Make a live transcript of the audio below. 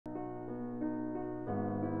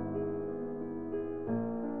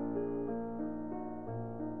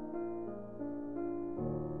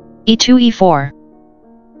e2 e4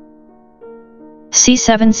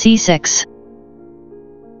 c7 c6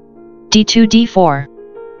 d2 d4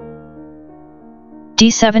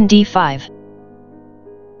 d7 d5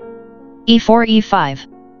 e4 e5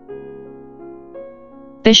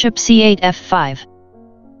 bishop c8 f5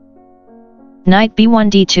 knight b1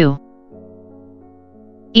 d2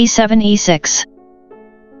 e7 e6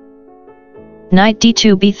 knight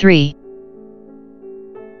d2 b3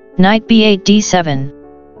 knight b8 d7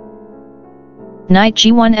 knight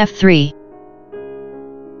g1 f3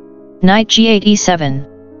 knight g8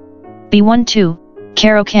 e7 b1 2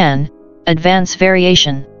 Caro-Kann, advance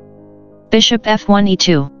variation. Bishop f1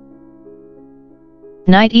 e2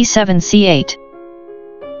 knight e7 c8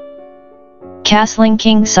 castling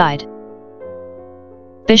king side.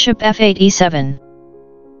 Bishop f8 e7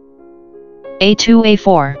 a2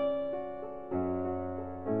 a4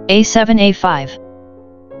 a7 a5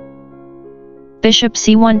 bishop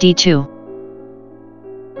c1 d2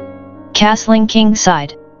 castling king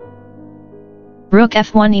side. Rook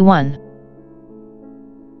f1 e1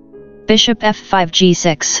 bishop f5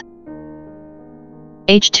 g6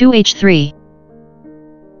 h2 h3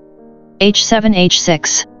 h7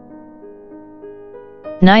 h6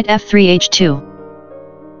 knight f3 h2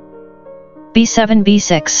 b7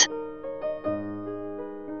 b6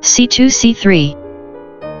 c2 c3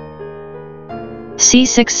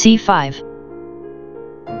 c6 c5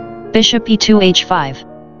 bishop e2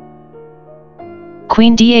 h5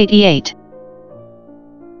 queen d8 e8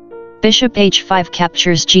 bishop h5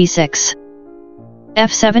 captures g6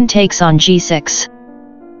 f7 takes on g6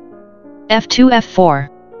 f2 f4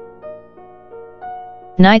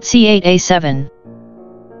 knight c8 a7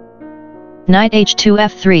 knight h2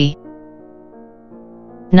 f3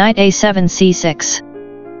 knight a7 c6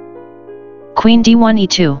 queen d1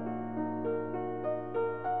 e2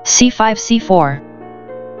 c5 c4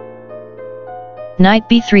 knight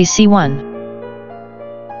b3 c1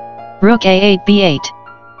 rook a8 b8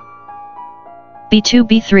 b2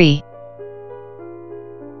 b3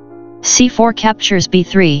 c4 captures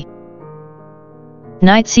b3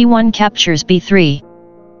 knight c1 captures b3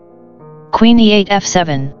 queen e8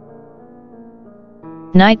 f7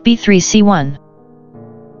 knight b3 c1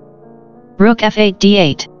 rook f8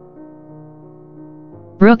 d8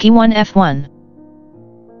 rook e1 f1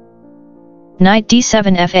 knight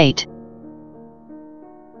d7 f8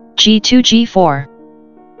 g2 g4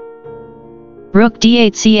 rook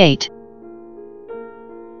d8 c8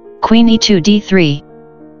 queen e2 d3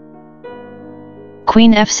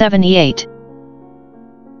 queen f7 e8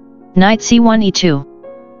 knight c1 e2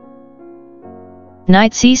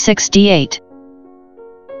 knight c6 d8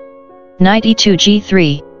 knight e2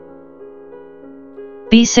 g3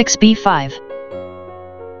 b6 b5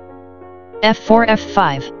 f4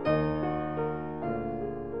 f5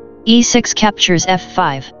 e6 captures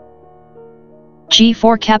f5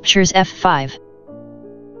 g4 captures f5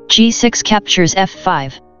 g6 captures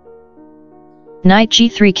f5 knight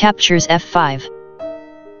g3 captures f5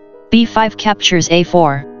 b5 captures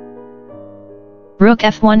a4 rook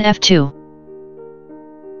f1 f2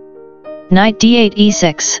 knight d8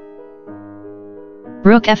 e6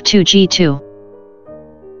 rook f2 g2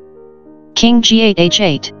 king g8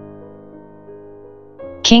 h8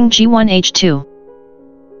 king g1 h2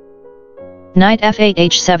 knight f8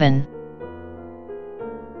 h7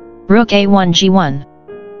 rook a1 g1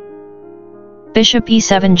 bishop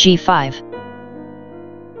e7 g5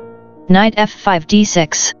 knight f5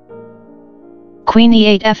 d6 queen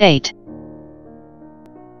e8 f8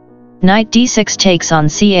 knight d6 takes on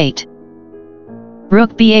c8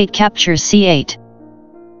 rook b8 captures c8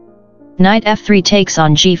 knight f3 takes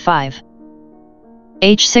on g5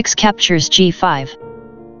 h6 captures g5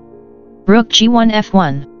 rook g1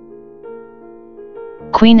 f1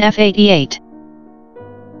 queen f8 e8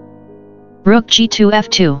 rook g2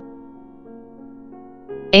 f2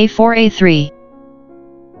 a4 a3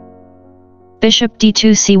 bishop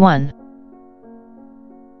d2 c1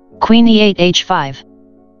 queen e8 h5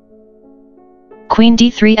 queen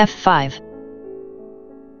d3 f5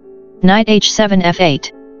 knight h7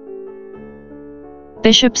 f8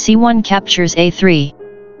 bishop c1 captures a3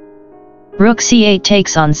 rook c8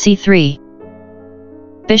 takes on c3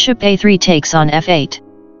 bishop a3 takes on f8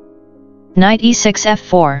 knight e6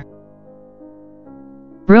 f4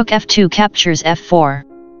 rook f2 captures f4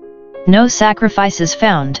 no sacrifices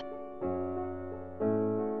found.